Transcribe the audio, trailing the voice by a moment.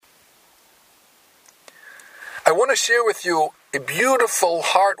I want to share with you a beautiful,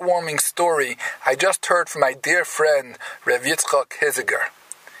 heartwarming story I just heard from my dear friend, Rav Yitzchak Hiziger.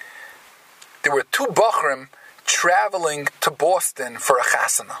 There were two Bachrim traveling to Boston for a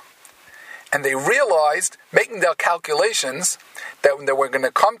chasana. And they realized, making their calculations, that when they were going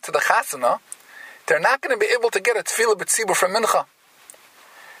to come to the chasana, they're not going to be able to get a tefillah b'tzibur from mincha.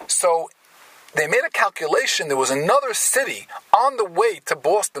 So they made a calculation. There was another city on the way to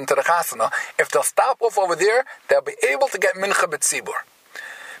Boston to the chasana. If they'll stop off over there, they'll be able to get mincha b'tzibur.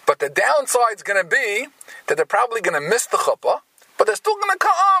 But the downside's going to be that they're probably going to miss the chuppah, but they're still going to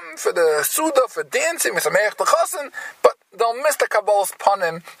come for the suda, for dancing, misameach the chasen, but they'll miss the kabbalas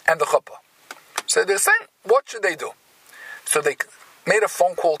panim and the chuppah. So they're saying, what should they do? So they made a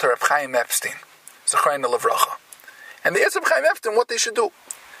phone call to Reb Chaim Epstein, Zechrein Levracha, and they asked Reb Chaim Epstein what they should do.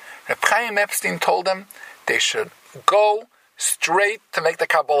 Reb Chaim Epstein told them they should go straight to make the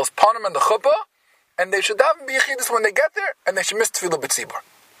kabbalas panim and the chuppah, and they should daven b'yechidus when they get there, and they should miss tefillah b'tzibur.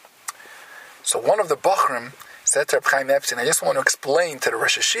 So one of the Bachrim said to Reb Chaim Epstein, I just want to explain to the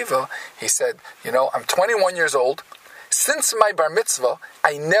Rosh Hashiva, he said, I'm 21 years old. Since my bar mitzvah,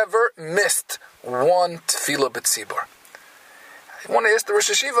 I never missed one tefillah b'tzibur. I want to ask the Rosh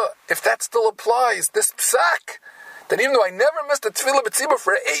Hashiva if that still applies, this psak, that even though I never missed a tefillah b'tzibur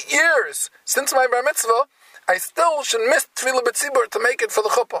for 8 years, since my bar mitzvah, I still should miss tefillah b'tzibur to make it for the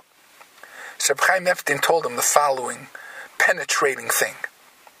chuppah. So Reb Chaim Epstein told him the following penetrating thing.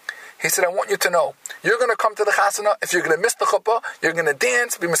 He said, I want you to know, you're going to come to the chasana, if you're going to miss the chuppah, you're going to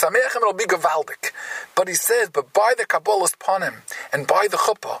dance, be misameach, and it'll be gavaldik. But he says, but by the kabbalas panim and by the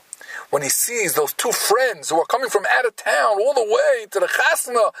chuppah, when he sees those two friends who are coming from out of town all the way to the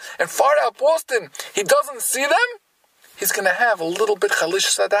chasana and far out Boston, he doesn't see them, he's going to have a little bit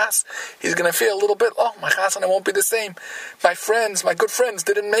chalish sadas. He's going to feel a little bit, my chasana won't be the same. My friends, my good friends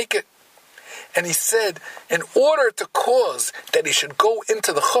didn't make it. And he said, in order to cause that he should go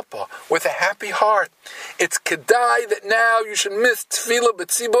into the chuppah with a happy heart, it's kedai that now you should miss tefillah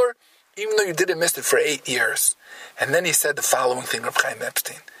b'tzibur, even though you didn't miss it for 8 years. And then he said the following thing, Reb Chaim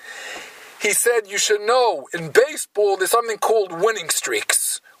Epstein. He said, you should know, in baseball, there's something called winning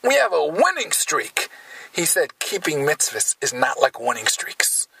streaks. We have a winning streak. He said, keeping mitzvahs is not like winning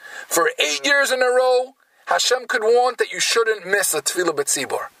streaks. For 8 years in a row, Hashem could want that you shouldn't miss a tefillah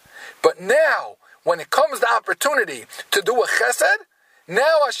b'tzibur. But now, when it comes the opportunity to do a chesed,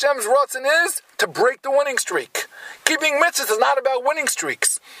 now Hashem's ratzon is to break the winning streak. Keeping mitzvahs is not about winning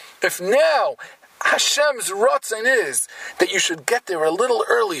streaks. If now Hashem's ratzon is that you should get there a little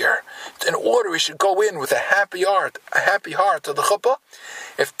earlier, in order you should go in with a happy heart to the chuppah,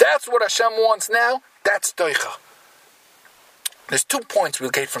 if that's what Hashem wants now, that's doicha. There's 2 points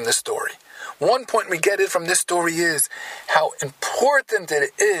we'll get from this story. One point we get it from this story is how important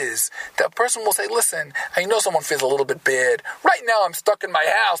it is that a person will say, listen, I know someone feels a little bit bad. Right now I'm stuck in my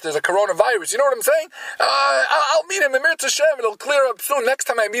house. There's a coronavirus. You know what I'm saying? I'll meet him in Mir Hashem. It'll clear up soon. Next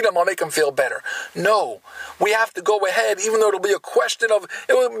time I meet him, I'll make him feel better. No, we have to go ahead, even though it'll be a question of,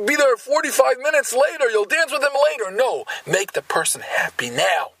 it will be there 45 minutes later. You'll dance with him later. No, make the person happy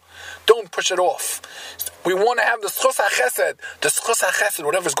now. Don't push it off. We want to have the schus ha-chesed,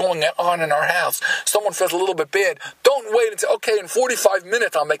 whatever's going on in our house. Someone feels a little bit bad. Don't wait and say, okay, in 45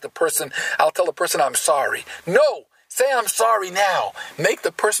 minutes I'll tell the person I'm sorry. No, say I'm sorry now. Make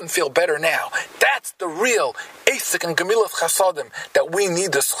the person feel better now. That's the real Asik and Gemilas Chasadim, that we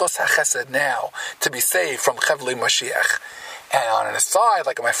need the schus ha-chesed now to be saved from Chevlei Mashiach. And on an aside,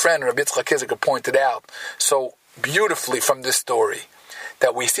 like my friend Rabbi Yitzchak Hiziger pointed out so beautifully from this story,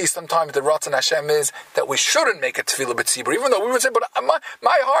 that we see sometimes the Ratzon Hashem is that we shouldn't make a tefillah b'tzibur, even though we would say, but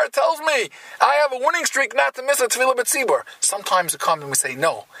my heart tells me I have a winning streak not to miss a tefillah b'tzibur. Sometimes it comes and we say,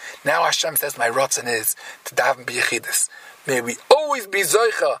 no. Now Hashem says my Ratzon is to daven b'yechidus. May we always be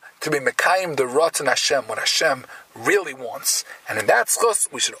zoicha to be mekayim the Ratzon Hashem, what Hashem really wants. And in that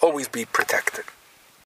schus, we should always be protected.